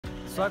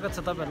स्वागत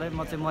छ तपाईहरुलाई।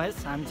 म चाहिँ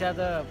महेश। हामी चाहिँ आज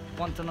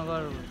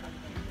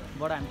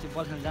पञ्चनगरबाट हामी चाहिँ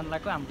बल्छेल जान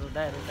लागेको। हाम्रो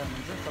डाइरेक्टर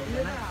हुनुहुन्छ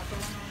सबैजना।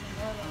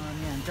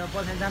 अनि हामी चाहिँ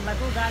बल्छेल जान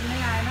लागेको। गाडी नै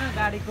आएन,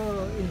 गाडीको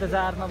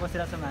इन्तजारमा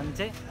बसिरहेको छौँ हामी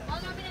चाहिँ।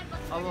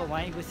 अब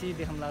वहीँ गएपछि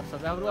देखाउँला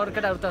सबै। अब अरू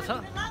केटाहरू त छ,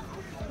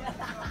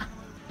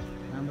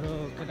 हाम्रो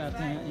केटाहरू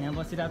चाहिँ यहाँ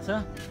बसिरहेको छ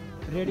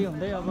रेडी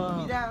हुँदै। अब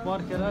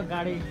पर्खेर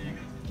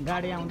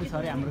गाडी आउँदैछ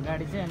अरे हाम्रो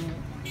गाडी चाहिँ।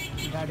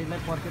 अनि गाडीलाई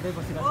पर्खेदै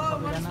बसिरहेको छ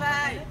सबैजना।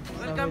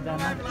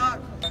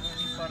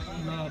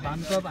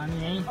 भानुकप हामी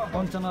यहीँ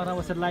पञ्चनगरमा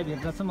बसेर लाइभ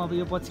हेरेका छौँ। अब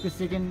यो पछिको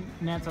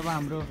सेकेन्ड म्याच अब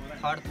हाम्रो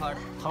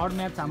थर्ड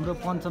म्याच हाम्रो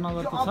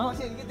पञ्चनगरको छ।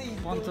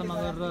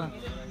 पञ्चनगर र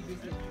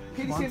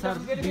भन्सार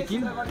दुई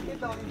टिम।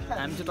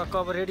 हामी चाहिँ टक्क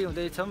अब रेडी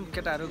हुँदैछौँ।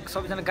 केटाहरू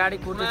सबैजना गाडी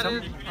कुर्दैछौँ।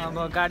 अब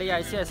गाडी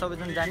आइसक्यो,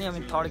 सबैजना जाने।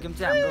 अनि थर्ड गेम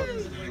चाहिँ हाम्रो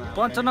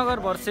पञ्चनगर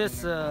भर्सेस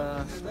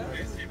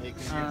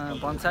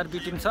भन्सार बी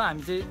टिम छ।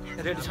 हामी चाहिँ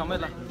रेडी छौँ है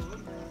ल।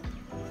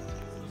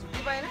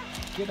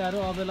 केटाहरू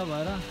अबेला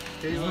भएर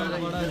रेडी भएर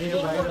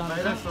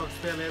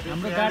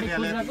हाम्रो गाडी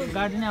कुदिरहेको,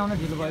 गाडी नै आउन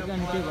ढिलो भएको।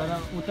 अनि त्यही भएर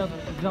उता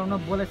ग्राउन्डमा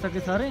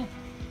बोलाइसकेछ अरे।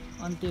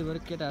 अनि त्यही भएर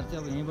केटाहरू चाहिँ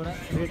अब यहीँबाट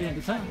रेडी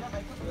हुँदैछ।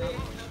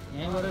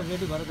 यहीँबाट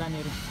रेडी भएर जाने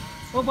अरे।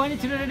 ओ बहिनी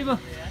छिटो रेडी भयो।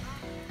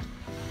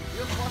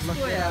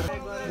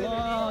 ल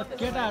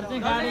केटाहरू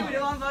चाहिँ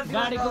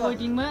गाडीको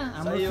वेटिङमा।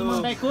 हाम्रो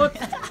सुमन दाई कोच,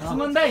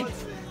 सुमन दाई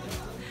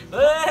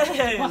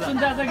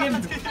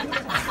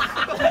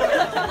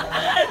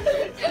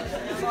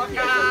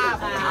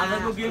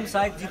आजको गेम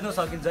सायद जित्न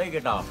सकिन्छ है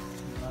केटा।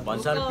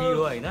 भन्सार बी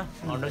हो होइन,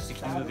 अन्डर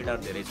 16 को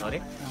केटाहरू धेरै छ अरे।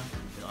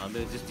 अन्त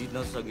जित्न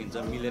सकिन्छ,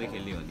 मिलेर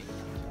खेल्ने हो नि।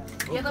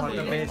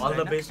 All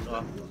the best.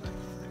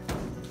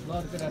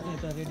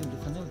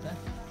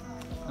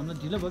 हाम्रो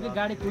ढिलो भयो कि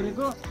गाडी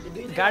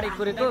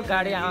कुरेको,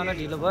 गाडी आउन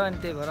ढिलो भयो। अनि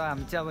त्यही भएर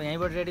हामी चाहिँ अब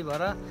यहीँबाट रेडी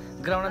भएर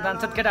ग्राउन्डमा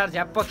जान्छ। केटाहरू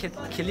झ्याप्प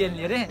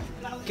खेलिहाल्ने अरे।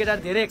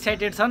 केटाहरू धेरै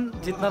एक्साइटेड छन्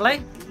जित्नलाई।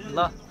 ल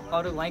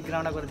अरू वहीँ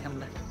ग्राउन्डमा गएर थियौँ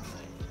ल।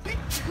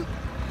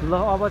 ल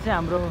अब चाहिँ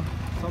हाम्रो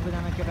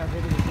सबैजना केटाहरू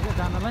रेडी भइसक्यो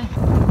जानलाई।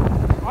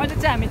 अहिले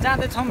चाहिँ हामी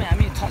जाँदैछौँ।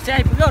 हामी छसे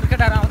आइपुग्यो। अरू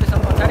केटाहरू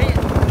आउँदैछन् पछाडि।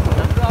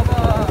 हाम्रो अब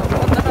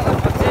पञ्चनगर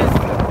भर्सेस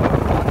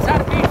भन्सार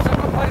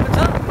बिटसँग परेको छ।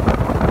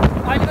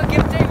 अहिलेको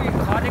गेम चाहिँ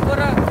खरेको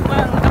र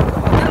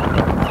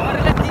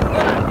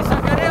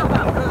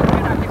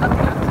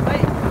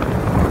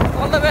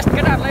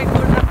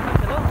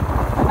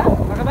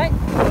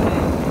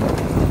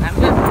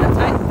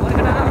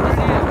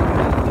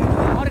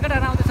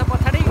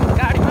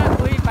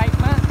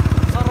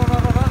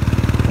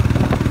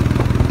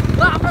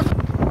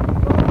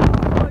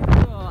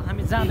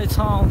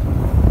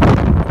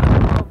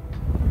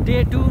day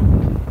 2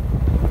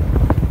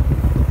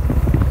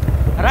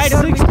 ride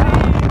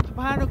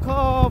Bhanu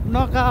cup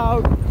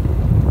knockout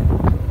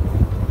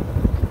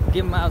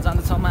गेममा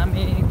जाँदैछौँ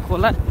हामी।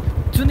 खोला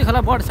चुनी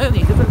खोला बढ्छ।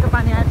 हिजो बेलुका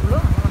पानी आयो ठुलो।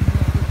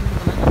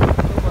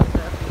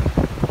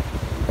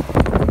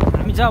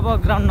 हामी चाहिँ अब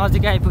ग्राउन्ड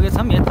नजिकै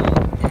आइपुगेछौँ। यति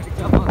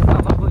अब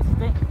गएपछि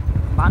चाहिँ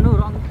भानु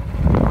रङ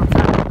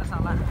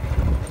साला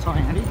छ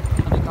यहाँनिर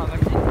अलिक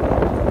अगाडि चाहिँ।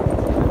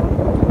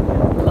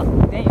 ल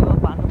त्यही हो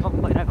भानु कप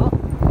भइरहेको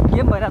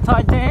गेम भइरहेको छ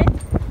अहिले चाहिँ।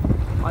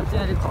 अहिले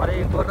चाहिँ अलिक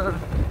खरेको र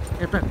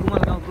यता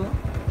कुमल गाउँको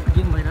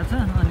गेम भइरहेछ।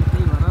 अनि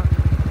त्यही भएर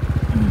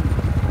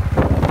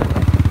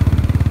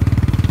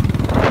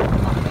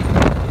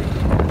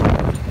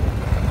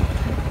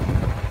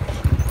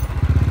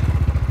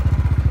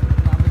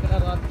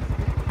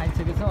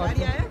आइसकेको छ।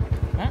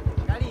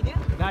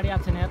 गाडी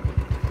आएको छैन यार।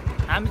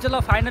 हामी चाहिँ ल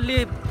फाइनल्ली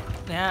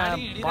यहाँ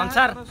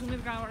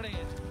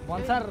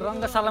भन्सार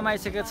रङ्गशालामा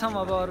आइसकेका छौँ।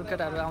 अब अरू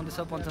केटाहरू आउँदैछ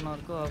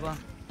पञ्चनगरको। अब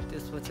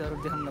त्यसपछि अरू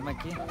देखाउन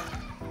बाँकी।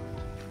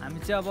 हामी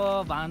चाहिँ अब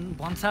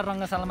भन्सार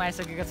रङ्गशालामा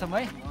आइसकेका छौँ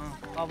है।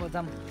 अब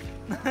जाम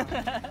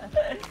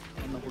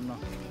Annapurna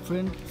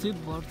friendship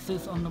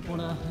versus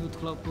Annapurna youth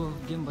क्लबको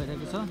गेम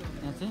भइरहेको छ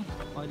यहाँ चाहिँ।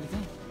 अहिले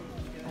चाहिँ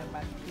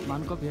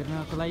भानुकप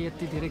हेर्नको लागि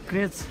यति धेरै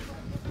क्रेज।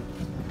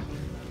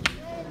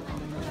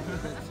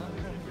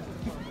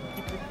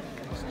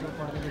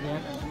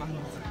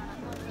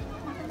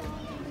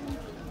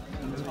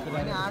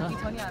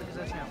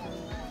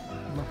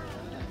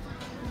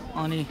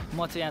 अनि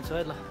म चाहिँ यहाँ छु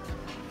है ल।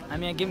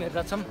 हामी यहाँ गेम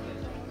हेरेर छौँ।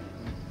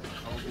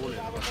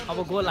 अब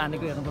गोल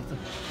हानेको हेर्नुपर्छ।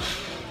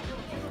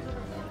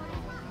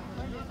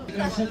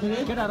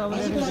 केटाहरू अब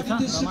रेडी छ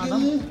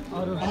धमाधम।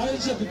 अरू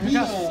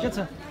के छ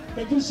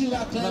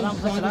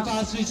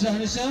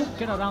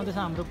केटाहरू आउँदैछ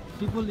हाम्रो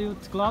पिपुल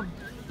युथ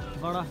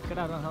क्लबबाट।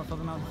 केटाहरू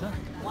सबैजना आउँदैछ।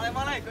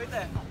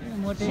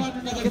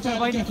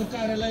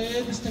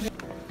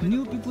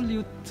 New people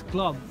youth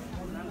club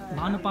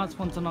Bhanu 5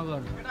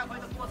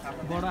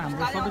 पञ्चनगरबाट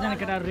हाम्रो सबैजना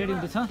केटाहरू रेडी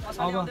हुँदैछ।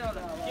 अब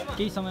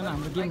केही समयमा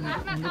हाम्रो गेम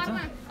हुँदैछ।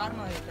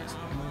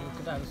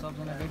 केटाहरू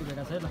सबजना रेडी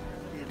भइरहेको छ है ल।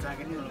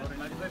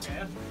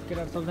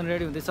 केटाहरू सबजना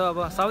रेडी हुँदैछ। अब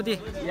साउदी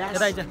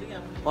यता आइज।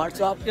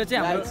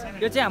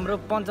 यो चाहिँ हाम्रो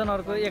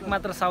पञ्चनगरको एक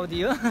मात्र साउदी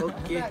हो।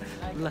 ओके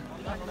ल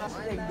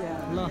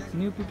ल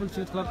न्यू पिपुल्स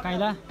युथ क्लब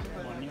काइला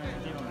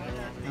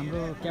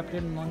हाम्रो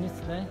क्याप्टेन मनिष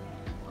दाई।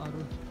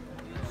 अरू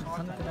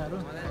केटाहरू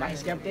भाइस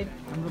क्याप्टेन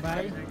हाम्रो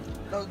भाइ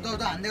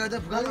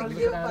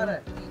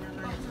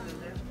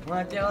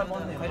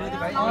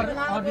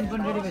अर्जुन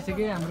पनि रेडी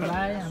भइसक्यो हाम्रो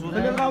भाइ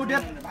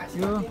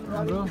यो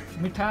हाम्रो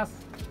मिठास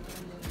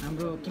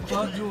हाम्रो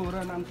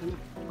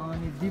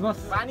अनि दिवस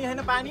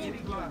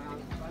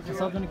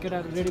सबजना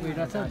केटाहरू रेडी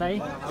भइरहेको छ दाइ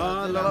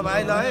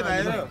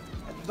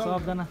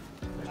सबजना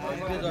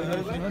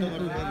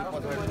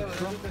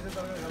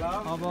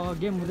अब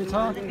गेम हुँदैछ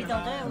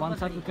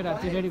भन्सारको केटाहरू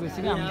चाहिँ रेडी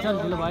भइसक्यो हाम्रो चाहिँ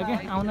ढिलो भयो क्या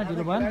आउन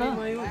ढिलो भयो नि त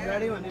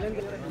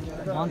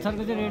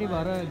भन्सारको चाहिँ रेडी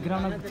भएर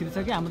ग्राउन्डमा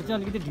छिरिसक्यो हाम्रो चाहिँ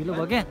अलिकति ढिलो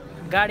भयो क्या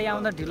गाडी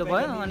आउँदा ढिलो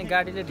भयो अनि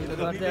गाडीले ढिलो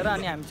गरिदिएर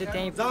अनि हामी चाहिँ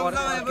त्यहीँ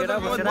पर्खेर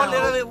बसेर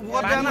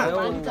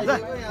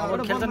अब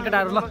खेल्छन्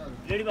केटाहरू ल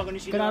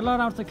केटाहरू ल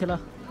राम्रो खेल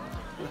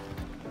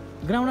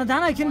ग्राउन्डमा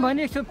जान एकछिन भयो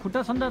नि एकछिन खुट्टा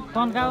सन्दा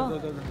तन्कायो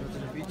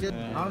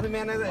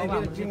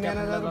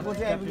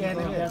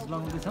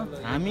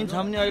हामी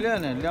छौँ नि अहिले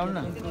ल्याउनु न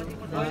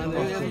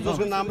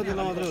जसको नाम त्यो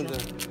मात्रै हुन्छ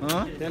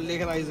त्यहाँ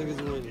लेखेर आइसकेको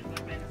छु मैले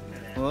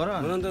हो र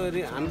हुन त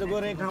हामी त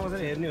गएर एक ठाउँमा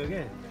बसेर हेर्ने हो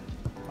क्या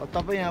अब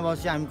तपाईँ यहाँ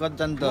बसी हामी कति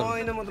जानु त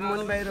होइन म त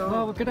मन बाहिर हो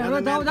अब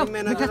केटाहरू जाऊ जाऊ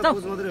मिठास जाऊ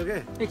मात्रै हो क्या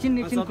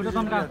एकछिन खुट्टा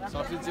तन्कायो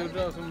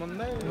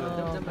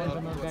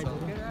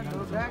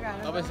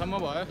तपाईँसम्म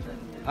भयो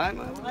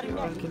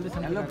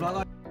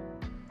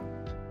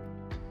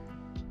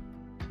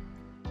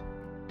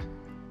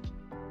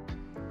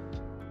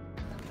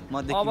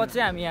अब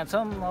चाहिँ हामी यहाँ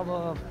छौँ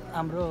अब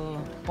हाम्रो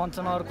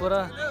पञ्चनगरको र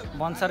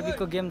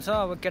भन्सारको गेम छ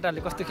अब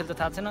केटाहरूले कस्तो खेल्छ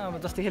थाहा छैन अब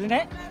जस्तो खेलिने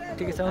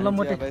ठिकै छ ल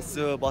मोटे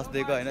यसो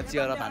बस्दिएको होइन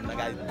चियर धान्न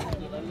गाई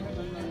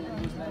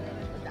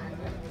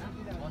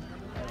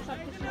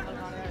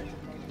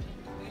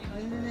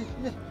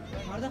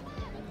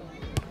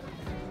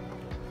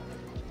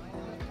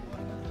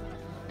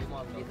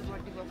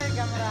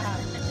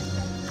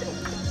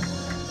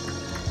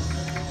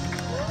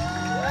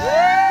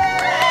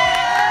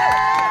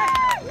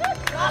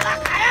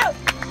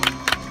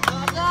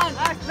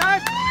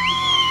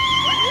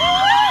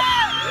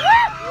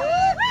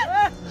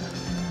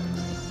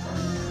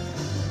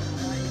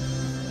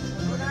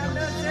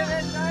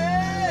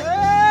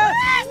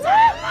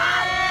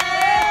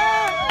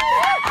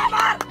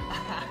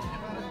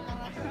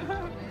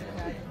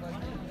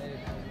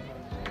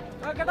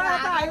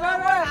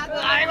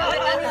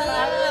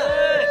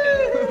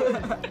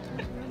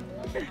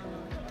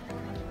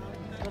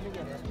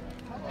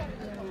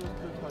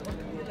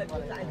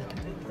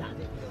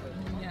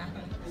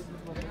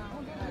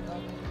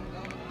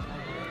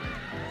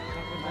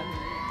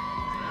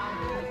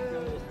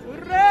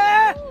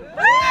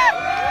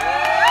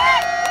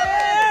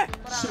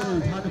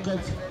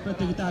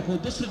प्रतियोगिताको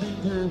दोस्रो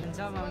दिनको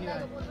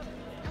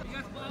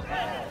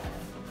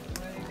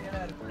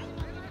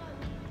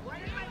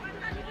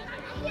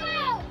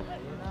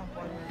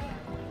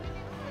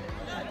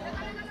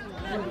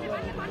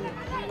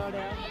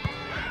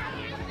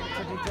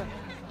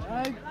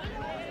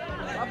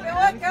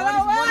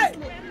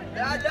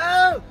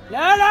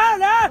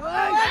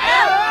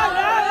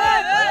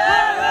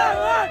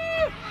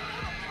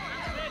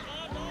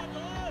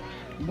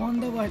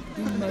बन्द भयो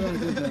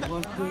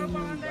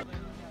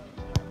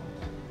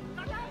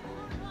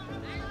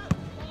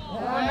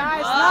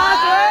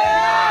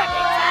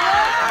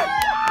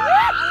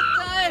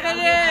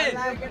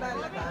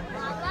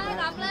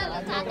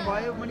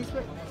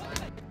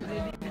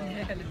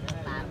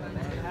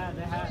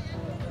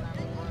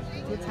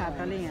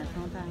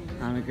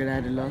हामी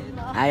केटाहरू ल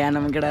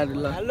आइआनमा केटाहरू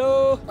ल हेलो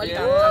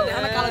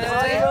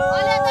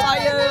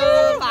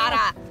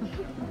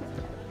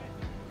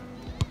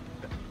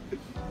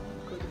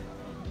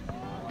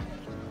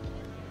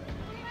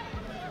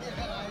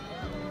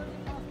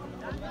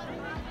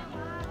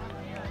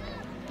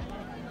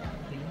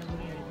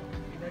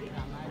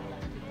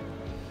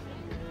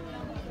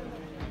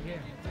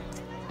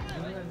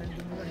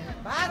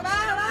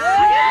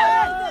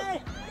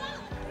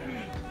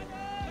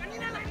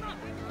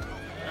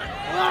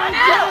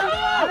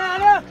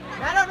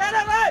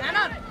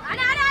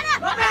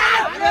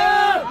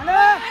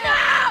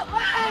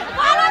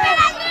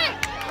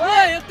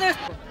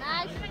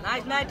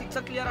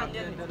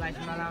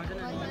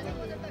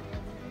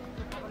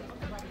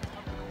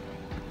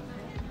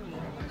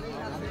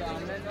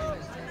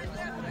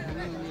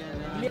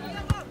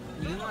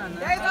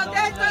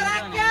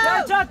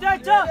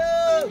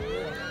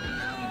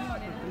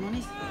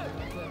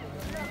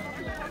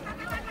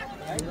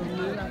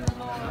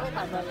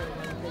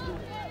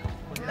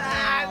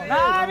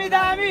दामी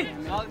दामी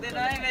सक्दैन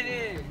है फेरि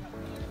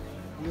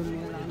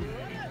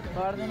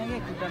पर्दैन के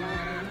खुट्टा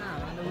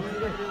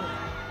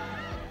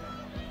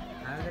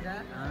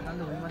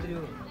मात्रै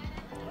हो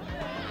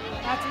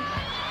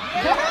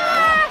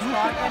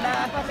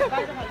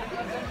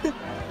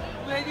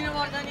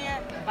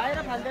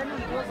बाहिर फाल्दैन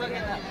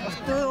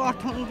कस्तो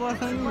अठाउनु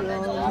पर्छ नि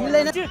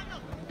मिल्दैन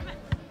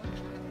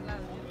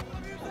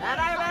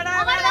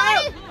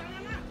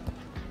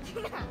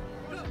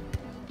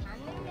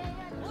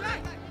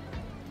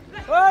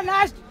ओ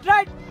लास्ट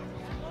राइट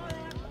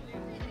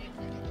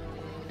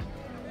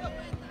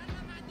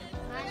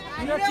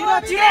चिरो चिरो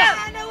चिरो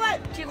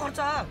के गर्छ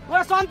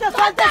ओ सन्ते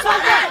सन्ते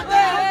सन्ते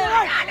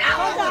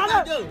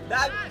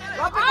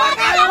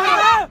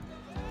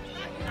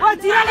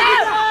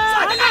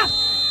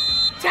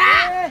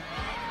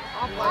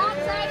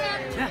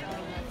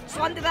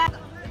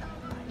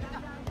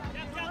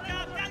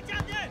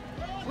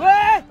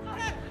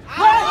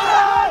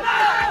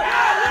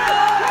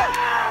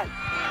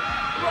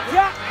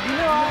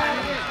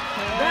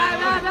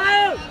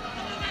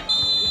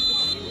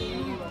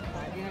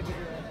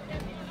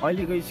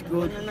अहिलेको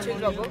स्कोर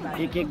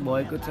 1-1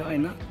 भएको छ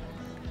हैन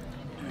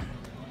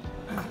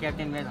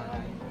क्याप्टेनले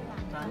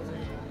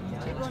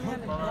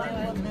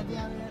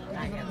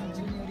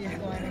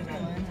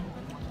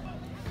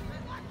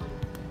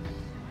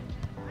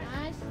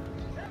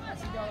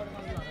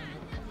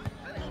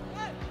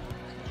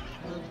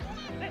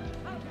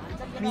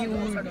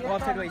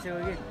अफसेट भइसक्यो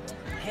कि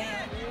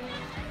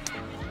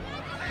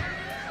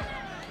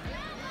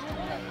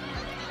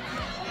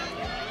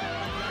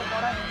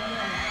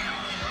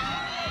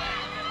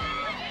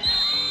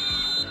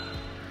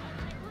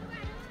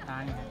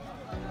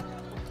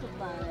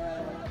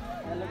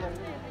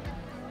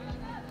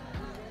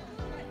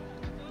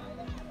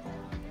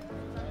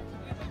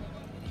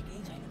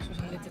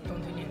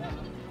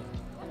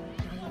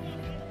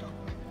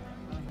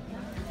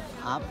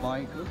हाफ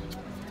भएको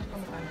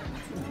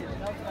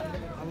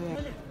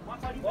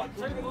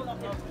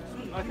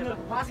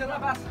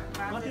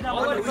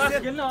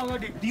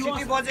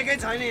सिटी बजेकै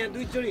छैन यहाँ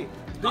दुईचोटी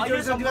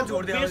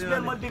छोडिदियो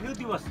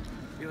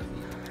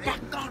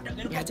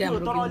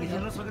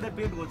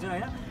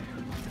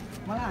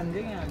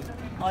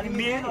अनि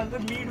मेन अन्त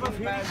मिडमा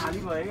फेरि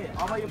खाली भयो कि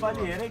अब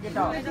योपालि हेरे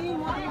केटा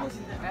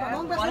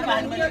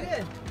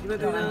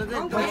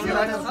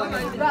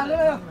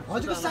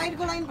हजुरको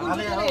साइडको लाइन कुन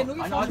चाहिँ हेर्नु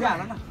कि अझै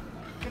हाल न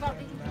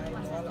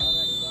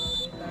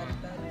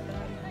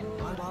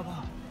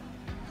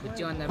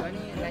कुच्ची भन्दा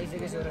पनि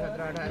लागिसक्यो 16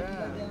 17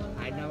 18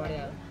 हाइट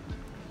नबढ्यो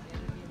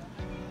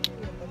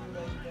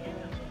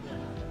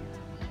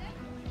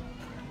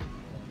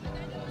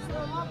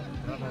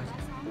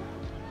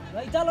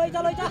लैजा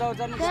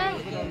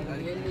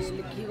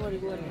के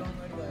गरेको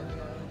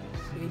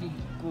फेरि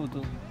को त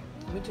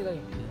मिठो दाइ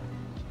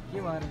के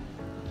भएर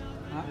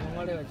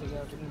मडे भन्छ कि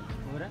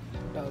हो र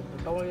टाउको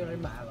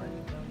भावा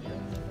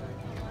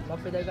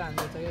लप्पे दाइको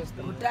हान्दै छ यस्तो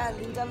खुट्टा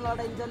हालिदिन्छ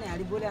लडाइन्छ नि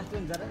हाडी बोले जस्तो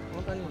हुन्छ र म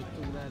त नि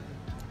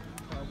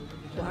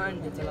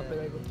हान्दिन्छ लप्पे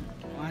दाइको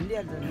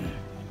हान्दिहाल्छ नि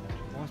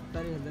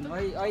मस्तरी हेर्दैन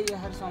अहिले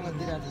हर सङ्गत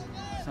दिइरहेको छ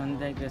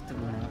सन्ध्याको यस्तो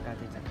घुँडामा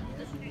काटेछ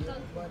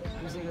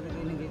त्यसैको त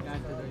केही न केही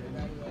काट्छ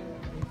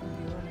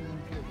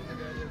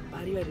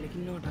भारी भारीले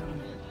किन्न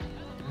उठाउनु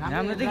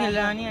राम्रो त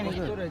खेल्दा नि अनि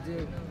कस्तो रहेछ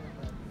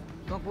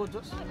त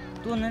कोचोस्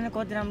तँ नै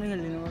कति राम्रो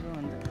खेल्दिनु पर्यो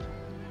अन्त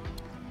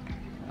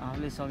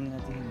आफूले सक्ने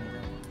जति खेल्नु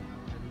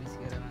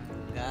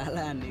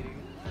गाला हान्ने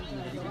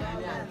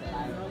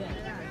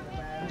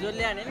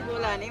जसले हाने नि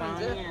गोला हाने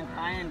भन्छ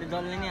पाएँ अन्त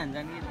जसले नै हान्छ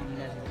नि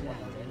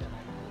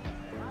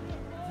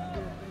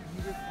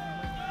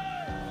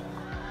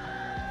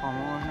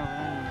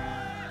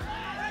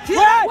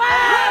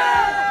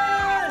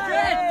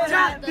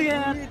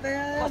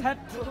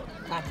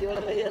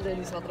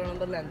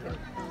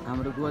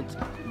हाम्रो कोच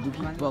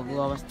दुखी भएको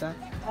अवस्था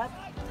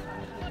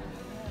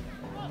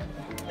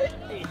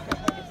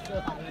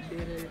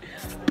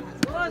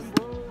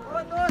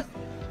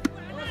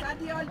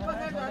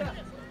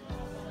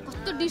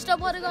कस्तो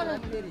डिस्टर्ब गरेको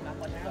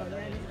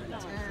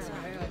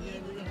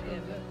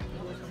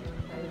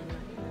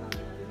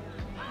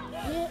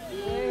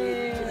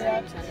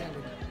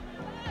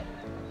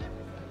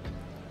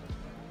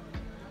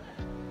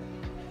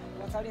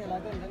पछाडि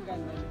हेलाको हुन्छ नि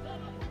गाडी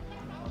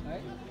है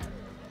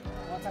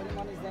पछाडि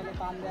मनिष दाइले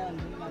पान्दै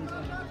हुन्छ नि मान्छे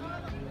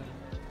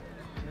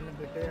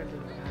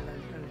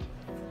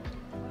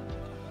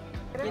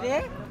के रे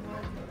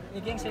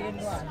 1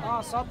 सेकेन्डमा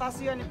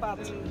 87 अनि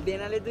 5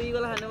 बेनाले 2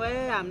 गोल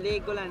हान्नुभयो हामीले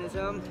 1 गोल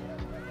हानेछौँ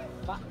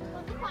 5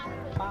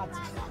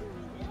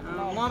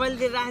 मोबाइल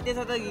दिएर राखेको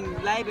छ त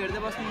लाइभ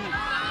हेर्दै बस्नु नि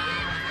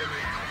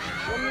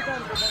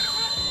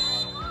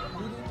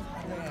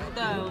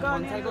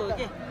भन्छाइको हो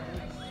के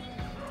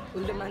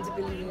उल्टे मान्छे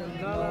पेल्नु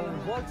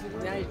बल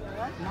छिर्ने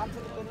मान्छे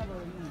पेल्न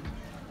पर्यो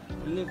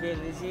नि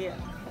पेल्दैछ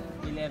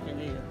मिले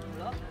पेले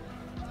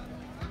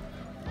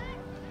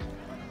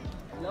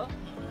ल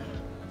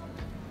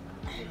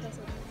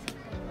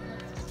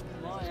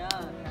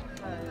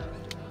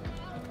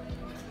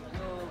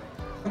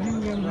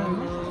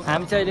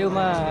हामी चाहिँ अहिले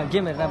उमा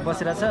गेम हेरेर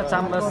बसिरहेछ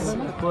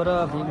चाम्बासको र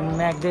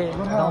म्याग्दे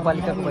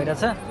गाउँपालिकाको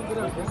भइरहेछ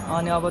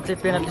अनि अब चाहिँ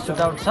पेनल्टी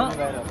सुटआउट छ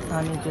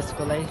अनि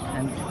त्यसको लागि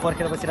हामी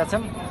पर्खेर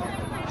बसिरहेछौँ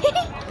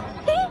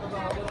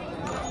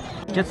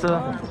के छ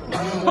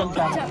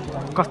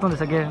कस्तो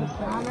हुँदैछ गेम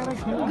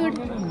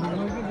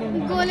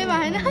गोले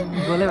भएन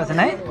गोलै भएको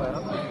छैन है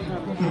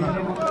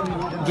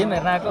गेम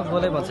हेर्न आएको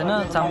गोलै भएको छैन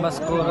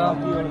चाम्बासको र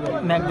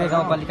म्याग्दे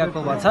गाउँपालिकाको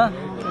भएको छ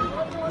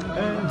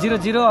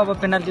 0-0 अब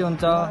पेनाल्टी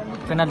हुन्छ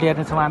पेनाल्टी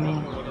हेर्नेछौँ हामी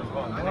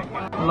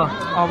ल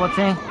अब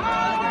चाहिँ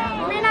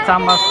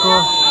चाम्बासको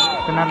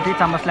पेनाल्टी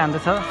चाम्बासले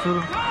हान्दैछ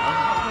सुरु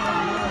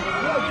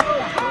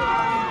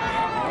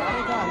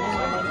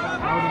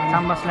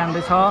चाम्बासले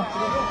हान्दैछ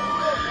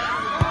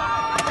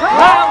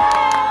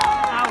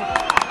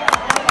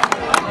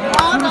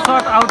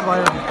आउट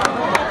भयो।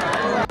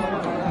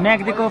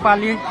 म्याग्दीको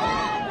पाली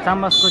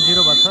चाम्बासको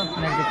 0 भन्छ।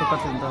 म्याग्दीको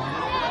कति हुन्छ?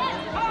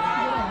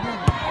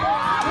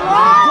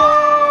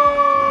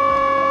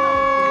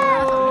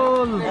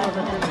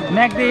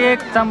 म्याग्दी 1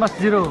 चाम्बास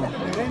 0।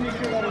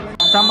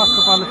 चाम्बासको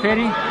पालो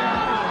फेरि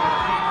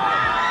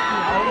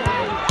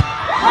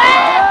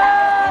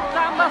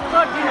चाम्बासको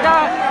 3टा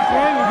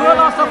गोल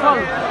असफल।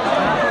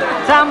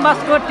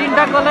 चाम्बासको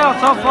 3टा गोलै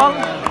असफल।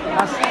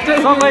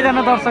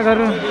 सबैजना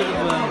दर्शकहरू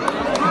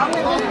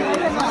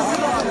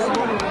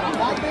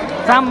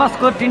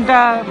चाम्बासको 3टा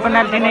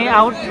पेनाल्टी नै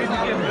आउट।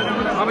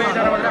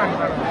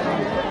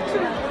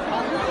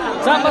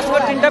 चाम्बासको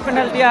 3टा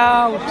penalty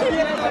out.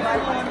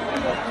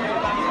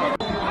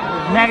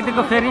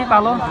 म्याग्दीको फेरि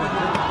पालो।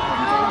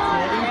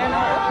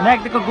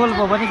 म्याग्दीको गोल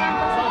भयो भने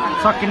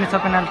सकिनेछ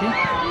पेनाल्टी।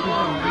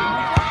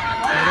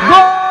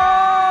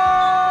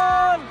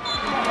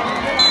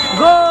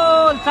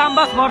 गोल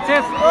चाम्बास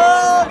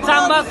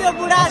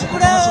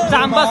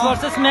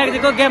भर्सेस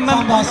म्याग्दीको गेममा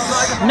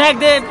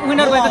म्याग्दी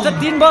विनर भएको छ।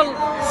 3 बल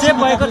सेभ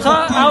भएको छ,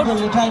 आउट।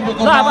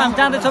 ल अब हामी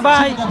जाँदैछौँ,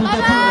 बाई।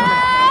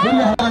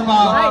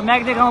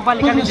 म्याग्दी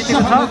गाउँपालिकाले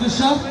जितेको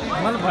छ,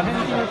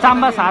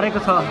 चाम्बास हारेको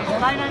छ।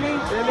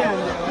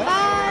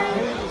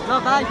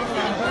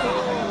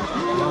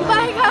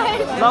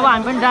 अब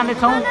हामी पनि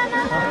जाँदैछौँ।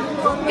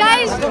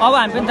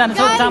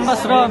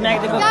 चाम्बास र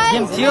म्याग्दीको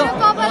गेम थियो।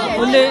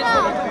 उसले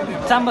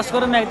चाम्बासको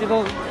र म्याग्दीको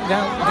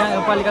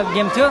गाउँपालिकाको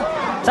गेम थियो।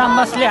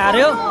 चाम्बासले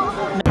हार्यो।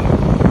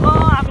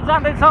 हामी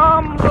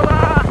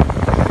जाँदैछौँ।